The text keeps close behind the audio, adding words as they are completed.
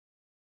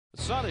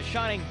The sun is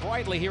shining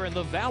brightly here in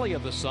the Valley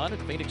of the Sun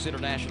at Phoenix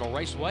International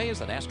Raceway as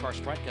the NASCAR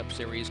Sprint Cup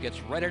Series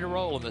gets ready to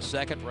roll in the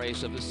second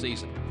race of the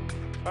season.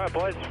 All right,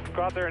 boys,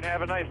 go out there and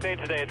have a nice day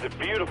today. It's a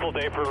beautiful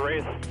day for a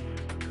race.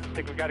 I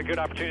think we've got a good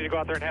opportunity to go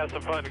out there and have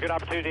some fun. A good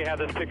opportunity to have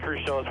this pit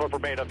crew show. That's what we're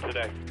made of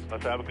today.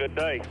 Let's have a good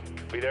day.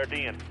 Be there at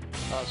the end.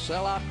 A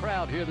sellout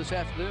crowd here this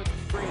afternoon.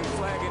 Green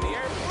flag in the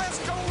air. Let's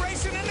go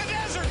racing in the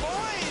desert,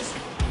 boys!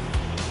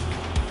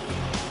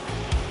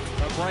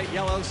 The bright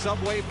yellow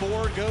Subway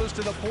 4 goes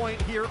to the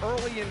point here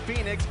early in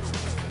Phoenix.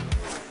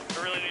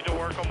 I really need to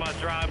work on my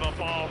drive up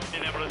off,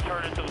 being able to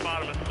turn it to the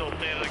bottom and still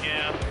stay in the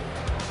gas.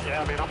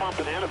 Yeah, I mean, I'm on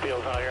banana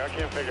peels out here. I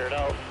can't figure it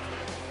out.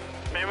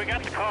 Man, we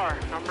got the car.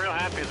 I'm real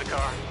happy with the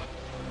car.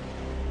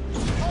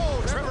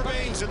 Oh, Trevor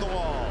Baynes in the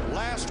wall.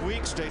 Last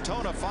week's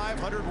Daytona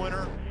 500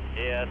 winner.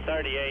 Yeah,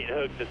 38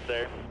 hooked us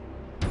there.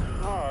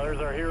 Oh,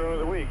 there's our hero of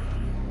the week.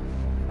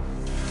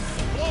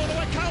 Blowing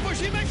away, Kyle Busch,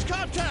 he makes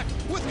contact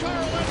with Carl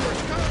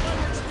Edwards. Carl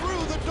Edwards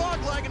through the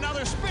dog leg, and now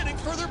they're spinning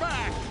further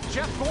back.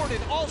 Jeff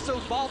Gordon also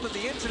involved in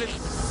the incident.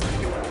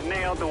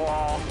 Nailed the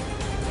wall.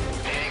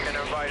 He ain't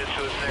gonna invite us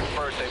to his next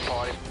birthday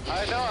party.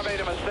 I know I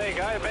made a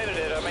mistake. I admitted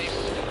it. I mean,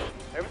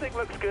 everything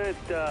looks good,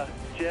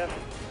 Jeff.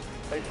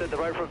 They said the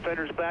right front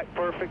fender's back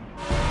perfect.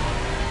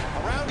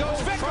 Around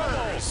goes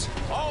Vickers.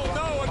 Oh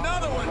no,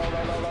 another one!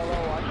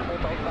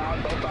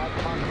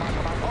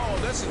 Oh,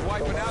 this is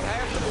wiping out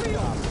half the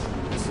field.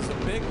 This is a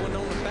big one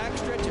on the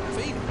backstretch at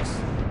Phoenix.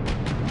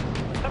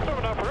 That's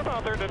enough room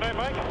out there today,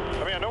 Mike.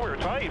 I mean, I know we were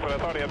tight, but I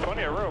thought he had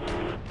plenty of room.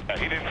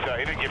 He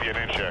didn't give you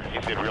an inch there.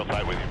 He stayed real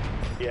tight with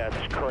you. Yeah,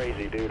 it's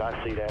crazy, dude.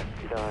 I see that.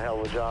 He's done a hell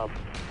of a job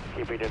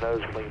keeping your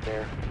nose clean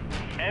there.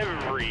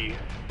 Everybody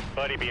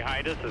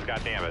behind us has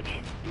got damage.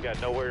 You got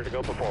nowhere to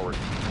go but forward.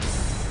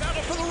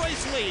 Battle for the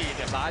race lead.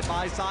 Side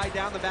by side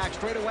down the back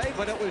straightaway,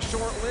 but it was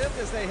short-lived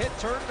as they hit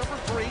turn number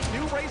 3.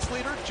 New race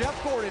leader Jeff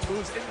Gordon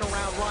moves in and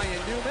around Ryan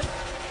Newman.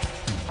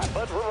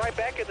 But we're right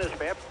back in this,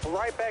 man. We're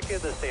right back in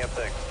this damn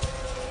thing.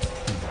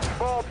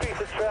 Small piece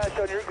of trash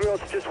on your grill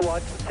to just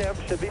watch. The temp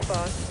should be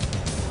fine.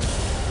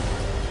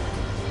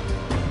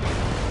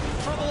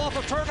 Trouble off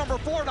of turn number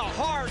 4 and a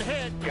hard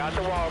hit. Got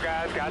the wall,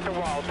 guys. Got the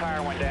wall.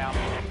 Tire went down.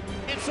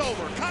 It's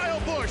over. Kyle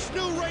Busch,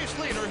 new race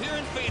leader here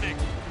in Phoenix.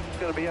 It's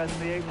going to be us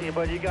in the 18,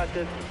 but you got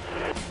this.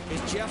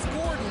 As Jeff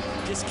Gordon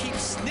just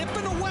keeps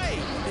snipping away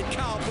at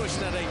Kyle Busch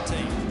in that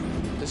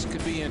 18. This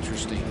could be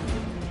interesting.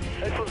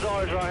 This one's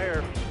ours right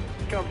here.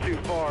 Come too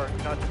far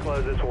not to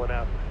close this one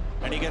out.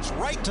 And he gets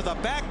right to the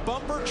back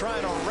bumper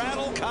trying to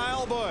rattle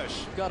Kyle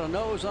Busch. Got a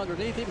nose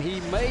underneath him. He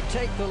may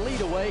take the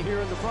lead away here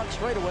in the front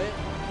straightaway.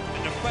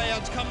 And the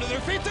fans come to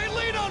their feet. They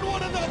lean on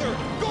one another.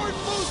 Gordon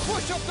moves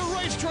Busch up the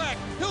racetrack.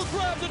 He'll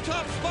grab the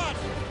top spot.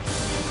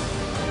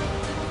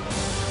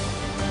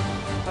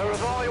 There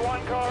was only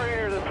one car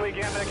here this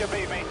weekend that could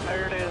beat me.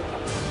 There it is.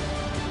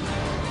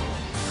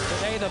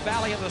 Today, the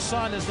Valley of the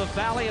Sun is the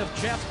Valley of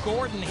Jeff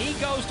Gordon. He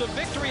goes to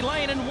victory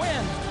lane and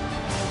wins.